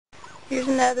Here's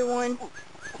another one.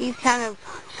 He's kind of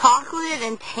chocolate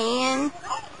and tan.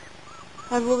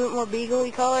 Has a little bit more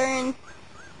beagle-y coloring.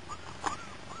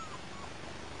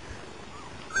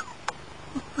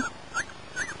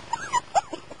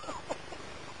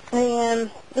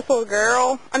 And this little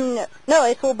girl, no,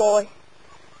 it's a little boy.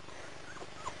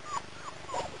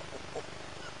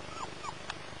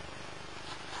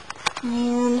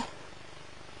 And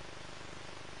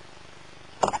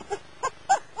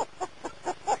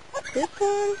this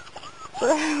one,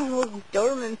 a little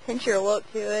Doberman Pinscher look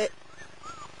to it.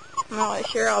 I'm not really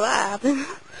sure how that happened.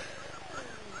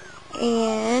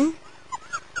 And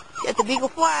got the beagle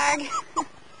flag.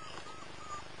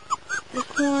 This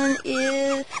one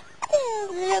is a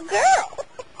little girl.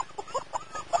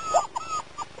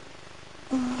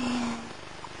 And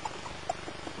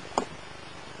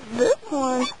this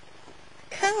one,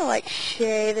 kind of like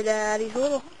Shay, the dad. He's a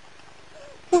little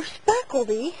more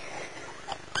speckledy.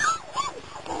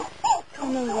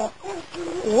 Kind of a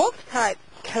wolf type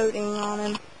coating on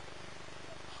him.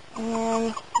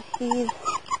 And he's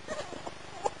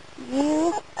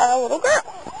a little girl.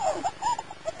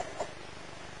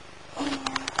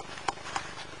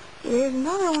 There's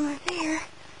another one right there.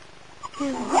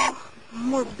 He's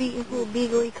more little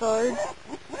beagly colored.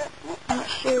 I'm not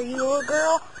sure. Are you a little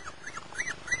girl?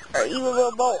 Or are you a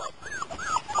little boy?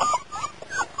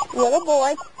 Little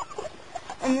boy.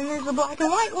 And then there's a black and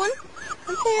white one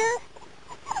right there.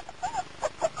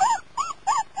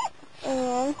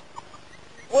 And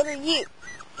what are you?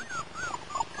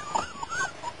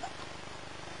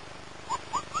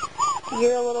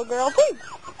 You're a little girl too.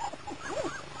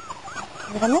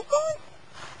 Did I miss one?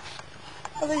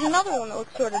 Oh, there's another one that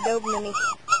looks sort of Doberman-y.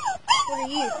 What are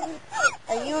you?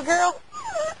 Are you a girl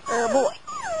or a boy?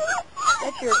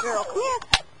 That's your girl. Come here.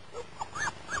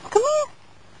 Come here.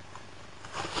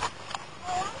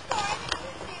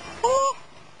 Come here.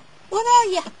 What are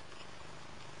you?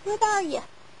 What are you?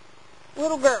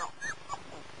 Little girl.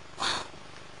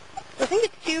 I think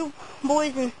it's 2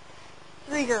 boys and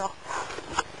 3 girls.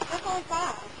 That's only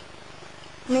 5.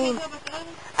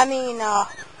 I mean,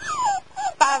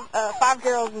 5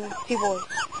 girls and 2 boys.